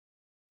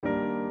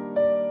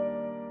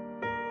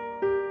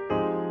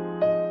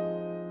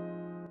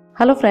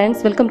Hello friends,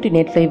 welcome to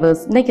Net Flavors.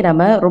 இன்னைக்கு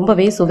நாம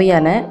ரொம்பவே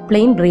சுவையான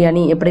plain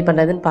biryani எப்படி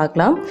பண்றதுன்னு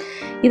பார்க்கலாம்.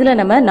 இதுல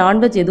நம்ம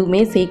நான்வெஜ்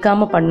எதுவுமே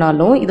சேர்க்காம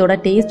பண்ணாலும் இதோட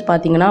டேஸ்ட்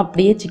பாத்தீங்கன்னா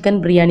அப்படியே சிக்கன்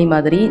பிரியாணி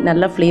மாதிரி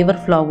நல்ல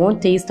ஃப்ளேவர்ஃபுல்லாவும்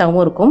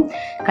டேஸ்டாவும் இருக்கும்.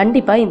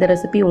 கண்டிப்பா இந்த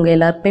ரெசிபி உங்க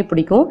எல்லாருக்குமே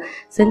பிடிக்கும்.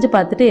 செஞ்சு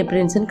பார்த்துட்டு எப்படி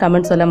இருந்துச்சுன்னு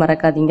கமெண்ட் சொல்ல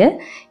மறக்காதீங்க.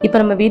 இப்போ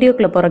நம்ம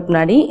வீடியோக்குள்ள போறதுக்கு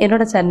முன்னாடி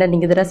என்னோட சேனலை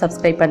நீங்க இதர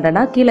சப்ஸ்கிரைப்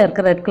பண்றேன்னா கீழ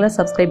இருக்க ரெட் கலர்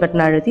சப்ஸ்கிரைப்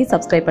பட்டன் அழுத்தி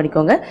சப்ஸ்கிரைப்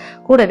பண்ணிக்கோங்க.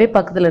 கூடவே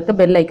பக்கத்துல இருக்க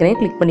பெல் ஐக்கனை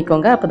கிளிக்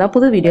பண்ணிக்கோங்க. அப்பதான்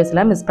புது வீடியோஸ்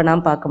எல்லாம் மிஸ்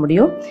பண்ணாம பார்க்க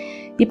முடியும்.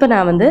 இப்போ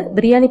நான் வந்து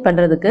பிரியாணி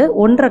பண்றதுக்கு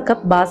 1.5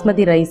 கப்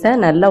பாஸ்மதி ரைஸை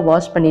நல்லா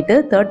வாஷ் பண்ணிட்டு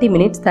 30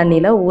 மினிட்ஸ்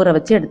தண்ணியில ஊற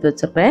வச்சு எடுத்து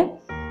வச்சிருக்கேன்.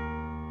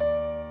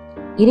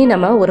 இனி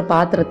நம்ம ஒரு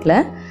பாத்திரத்துல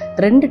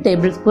 2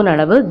 டேபிள் ஸ்பூன்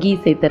அளவு கீ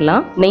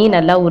சேர்த்துடலாம். நெய்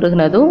நல்லா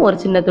உருகுனதும் ஒரு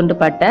சின்ன துண்டு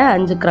பட்டை,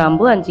 5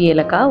 கிராம்பு, 5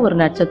 ஏலக்காய், ஒரு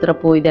நட்சத்திர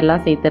பூ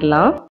இதெல்லாம்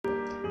சேர்த்துடலாம்.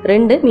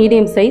 2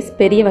 மீடியம் சைஸ்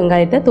பெரிய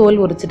வெங்காயத்தை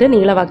தோல் உரிச்சிட்டு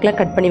நீள வாக்கில்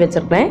கட் பண்ணி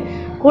வச்சிருக்கேன்.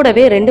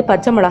 கூடவே 2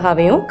 பச்சை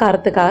மிளகாவையும்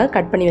காரத்துக்காக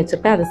கட் பண்ணி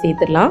வச்சிருக்கேன், அதை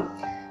சேர்த்துடலாம்.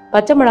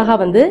 பச்சை மிளகா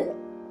வந்து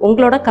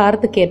உங்களோட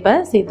காரத்துக்கேற்ப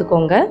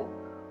சேர்த்துக்கோங்க.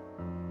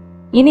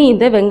 இனி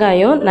இந்த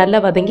வெங்காயம் நல்லா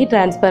வதங்கி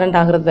டிரான்ஸ்பரண்ட்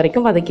ஆகிறது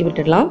வரைக்கும் வதக்கி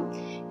விட்டுடலாம்.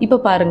 இப்போ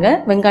பாருங்க,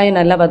 வெங்காயம்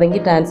நல்லா வதங்கி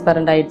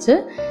டிரான்ஸ்பரண்ட் ஆயிடுச்சு.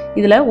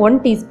 இதுல 1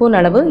 டீஸ்பூன்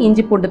அளவு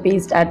இஞ்சி பூண்டு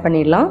பேஸ்ட் ஆட்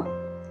பண்ணிடலாம்.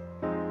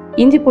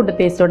 இஞ்சி பூண்டு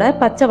பேஸ்டோட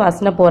பச்சை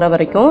வாசனை போற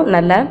வரைக்கும்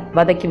நல்லா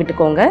வதக்கி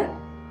விட்டுக்கோங்க.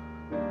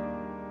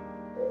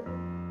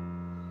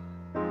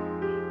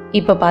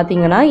 இப்போ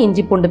பாத்தீங்கன்னா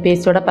இஞ்சி பூண்டு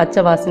பேஸ்டோட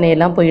பச்சை வாசனை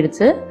எல்லாம்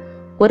போயிடுச்சு.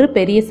 ஒரு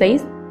பெரிய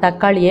சைஸ்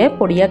தக்காளியை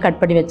பொடியா கட்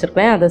பண்ணி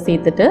வச்சிருக்கேன், அதை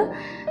சேர்த்துட்டு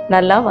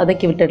நல்லா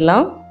வதக்கி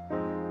விட்டுடலாம்.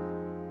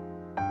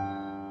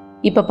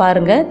 இப்ப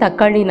பாருங்க,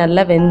 தக்காளி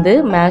நல்லா வெந்து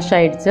மேஷ்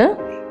ஆயிடுச்சு.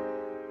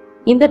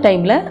 இந்த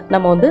டைம்ல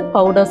நம்ம வந்து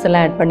பவுடர்ஸ்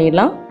எல்லாம் ஆட்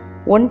பண்ணிடலாம்.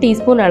 1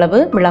 டீஸ்பூன்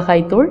அளவு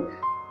மிளகாய் தூள்,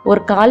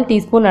 ஒரு 1/4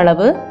 டீஸ்பூன்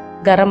அளவு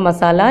கரம்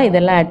மசாலா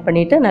இதெல்லாம் ஆட்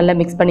பண்ணிட்டு நல்லா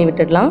மிக்ஸ் பண்ணி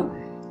விட்டுடலாம்.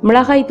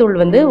 மிளகாய்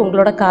தூள் வந்து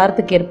உங்களோட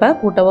காரத்துக்கு ஏற்ப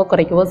கூட்டவோ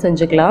குறைக்கவோ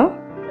செஞ்சுக்கலாம்.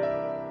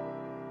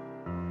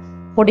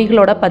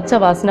 பொடிகளோட பச்சை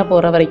வாசனை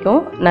போற வரைக்கும்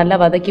நல்லா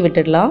வதக்கி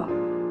விட்டுடலாம்.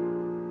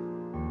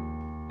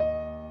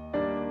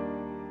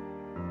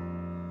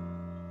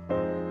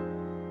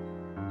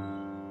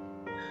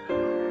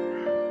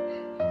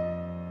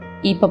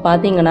 இப்ப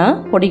பாத்தீங்கன்னா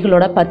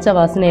பொடிகளோட பச்சை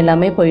வாசனை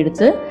எல்லாமே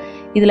போயிடுச்சு.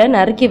 இதுல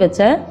நறுக்கி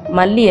வச்ச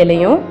மல்லி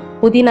இலையும்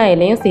புதினா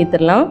இலையும்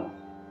சேர்த்துடலாம்.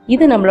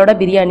 இது நம்மளோட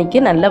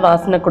பிரியாணிக்கு நல்ல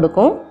வாசனை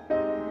கொடுக்கும்.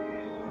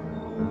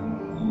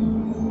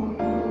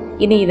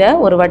 இனி இத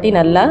ஒரு வாட்டி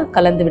நல்லா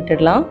கலந்து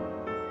விட்டுடலாம்.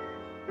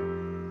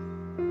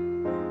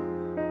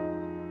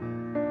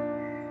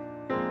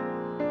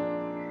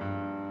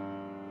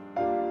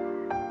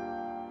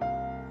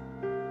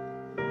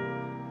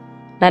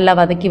 நல்லா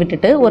வதக்கி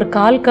விட்டுட்டு ஒரு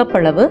 1/4 கப்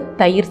அளவு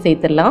தயிர்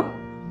சேர்த்துடலாம்.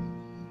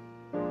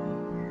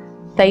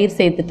 தயிர்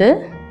சேர்த்துட்டு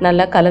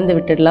நல்லா கலந்து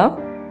விட்டுடலாம்.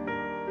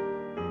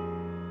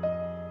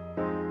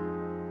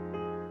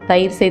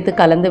 தயிர் சேர்த்து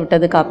கலந்து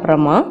விட்டதுக்கு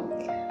அப்புறமா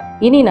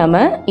இனி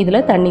நாம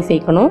இதுல தண்ணி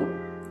சேர்க்கணும்.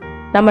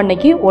 நம்ம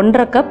இன்னைக்கு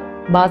 1.5 கப்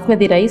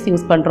பாஸ்மதி ரைஸ்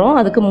யூஸ் பண்றோம்,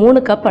 அதுக்கு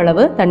 3 கப்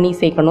அளவு தண்ணி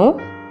சேர்க்கணும்.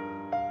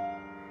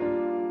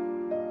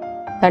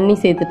 தண்ணி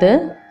சேர்த்துட்டு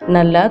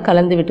நல்லா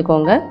கலந்து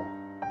விட்டுக்கோங்க.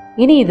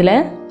 இனி இதில்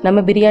நம்ம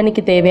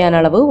பிரியாணிக்கு தேவையான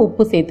அளவு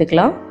உப்பு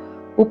சேர்த்துக்கலாம்.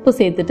 உப்பு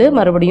சேர்த்துட்டு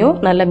மறுபடியும்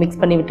நல்லா மிக்ஸ்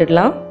பண்ணி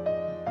விட்டுடலாம்.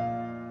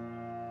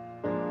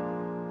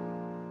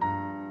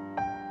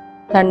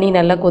 தண்ணி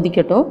நல்லா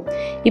கொதிக்கட்டும்.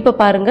 இப்போ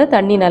பாருங்க,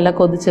 தண்ணி நல்லா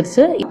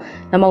கொதிச்சிருச்சு.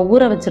 நம்ம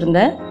ஊற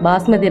வச்சிருந்த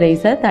பாஸ்மதி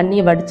ரைஸை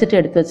தண்ணியை வடிச்சிட்டு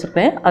எடுத்து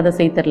வச்சிருப்பேன், அதை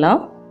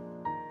சேர்த்துடலாம்.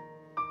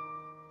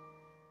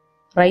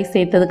 ரைஸ்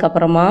சேர்த்ததுக்கு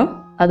அப்புறமா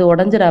அது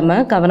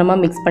உடஞ்சிடாம கவனமா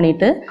மிக்ஸ்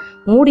பண்ணிட்டு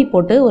மூடி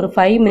போட்டு ஒரு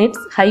 5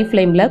 மினிட்ஸ் ஹை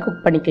ஃப்ளேம்ல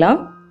குக் பண்ணிக்கலாம்.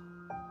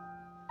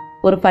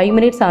 ஒரு 5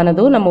 மினிட்ஸ்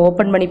ஆனதும் நம்ம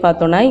ஓப்பன் பண்ணி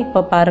பார்த்தோம்னா இப்போ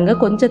பாருங்க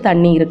கொஞ்சம்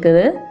தண்ணி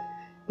இருக்குது.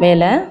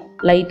 மேலே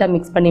லைட்டாக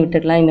மிக்ஸ் பண்ணி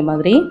விட்டுடலாம். இந்த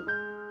மாதிரி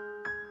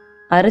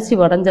அரிசி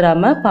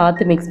உடஞ்சிடாம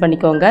பார்த்து மிக்ஸ்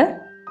பண்ணிக்கோங்க.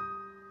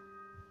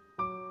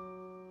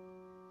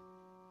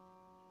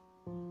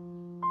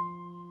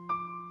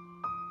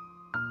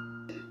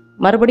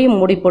 மறுபடியும்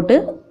மூடி போட்டு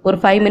ஒரு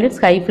 5 மினிட்ஸ்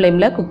ஹை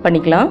ஃப்ளேமில் குக்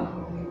பண்ணிக்கலாம்.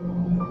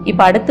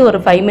 இப்போ அடுத்து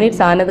ஒரு 5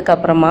 மினிட்ஸ் ஆனதுக்கு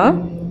அப்புறமா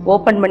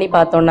ஓப்பன் பண்ணி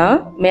பார்த்தோம்னா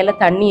மேலே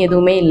தண்ணி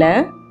எதுவுமே இல்லை.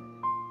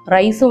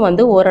 ரைஸும்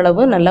வந்து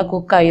ஓரளவு நல்லா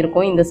குக்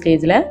ஆகிருக்கும். இந்த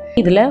ஸ்டேஜில்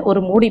இதில் ஒரு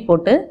மூடி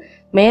போட்டு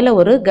மேலே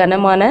ஒரு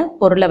கனமான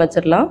பொருளை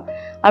வச்சிடலாம்.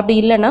 அப்படி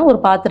இல்லைன்னா ஒரு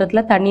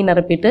பாத்திரத்தில் தண்ணி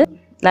நிரப்பிட்டு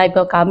நான்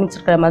இப்போ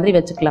காமிச்சிருக்கிற மாதிரி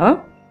வச்சுக்கலாம்.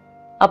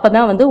 அப்போ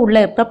தான் வந்து உள்ளே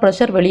இருக்கிற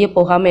ப்ரெஷர் வெளியே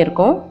போகாமல்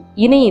இருக்கும்.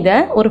 இனி இதை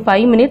ஒரு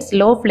 5 மினிட்ஸ்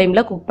லோ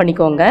ஃப்ளேமில் குக்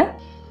பண்ணிக்கோங்க.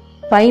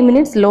 5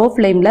 மினிட்ஸ் லோ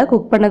ஃப்ளேமில்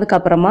குக்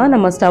பண்ணதுக்கப்புறமா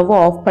நம்ம ஸ்டவ்வை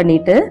ஆஃப்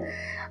பண்ணிவிட்டு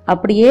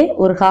அப்படியே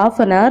ஒரு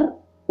 1/2 hour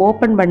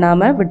ஓப்பன்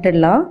பண்ணாமல்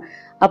விட்டுடலாம்.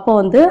 அப்போ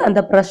வந்து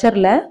அந்த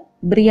ப்ரெஷரில்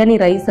பிரியாணி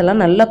ரைஸ்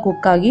எல்லாம் நல்லா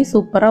குக் ஆகி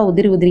சூப்பரா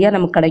உதிரி உதிரியா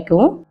நமக்கு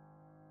கிடைக்கும்.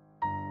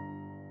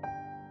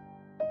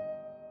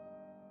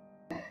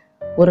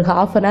 ஒரு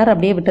 1/2 hour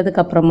அப்படியே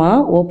விட்டதுக்கு அப்புறமா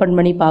ஓப்பன்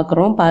பண்ணி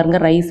பார்க்குறோம். பாருங்க,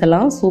 ரைஸ்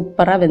எல்லாம்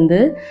சூப்பரா வெந்து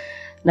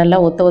நல்லா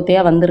ஒத்த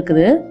ஒத்தையா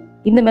வந்திருக்குது.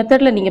 இந்த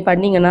மெத்தட்ல நீங்க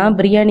பண்ணீங்கன்னா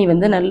பிரியாணி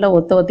வந்து நல்லா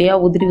ஒத்த ஒத்தையா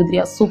உதிரி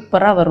உதிரியா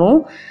சூப்பரா வரும்.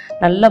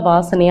 நல்ல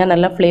வாசனையா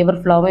நல்ல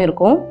ஃப்ளேவர்ஃபுல்லாவும்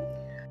இருக்கும்.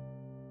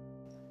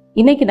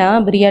 இன்னைக்கு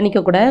நான்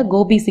பிரியாணிக்கு கூட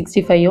கோபி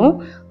 65யும்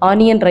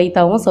ஆனியன்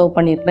ரைத்தாவும் சர்வ்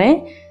பண்ணியிருக்கேன்.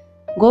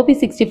 கோபி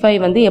 65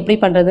 வந்து எப்படி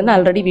பண்ணுறதுன்னு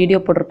ஆல்ரெடி வீடியோ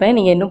போட்டிருப்பேன்.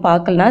 நீங்கள் இன்னும்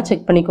பார்க்கலனா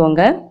செக்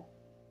பண்ணிக்கோங்க.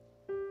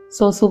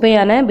 ஸோ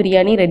சுவையான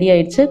பிரியாணி ரெடி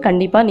ஆயிடுச்சு.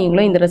 கண்டிப்பாக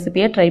நீங்களும் இந்த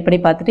ரெசிபியை ட்ரை பண்ணி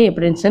பார்த்துட்டு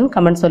எப்படி இருந்துச்சுன்னு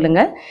கமெண்ட்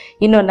சொல்லுங்கள்.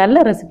 இன்னொரு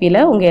நல்ல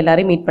ரெசிபியில் உங்கள்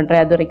எல்லாரையும் மீட்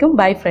பண்ணுறேன். அது வரைக்கும்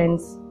பை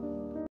ஃப்ரெண்ட்ஸ்.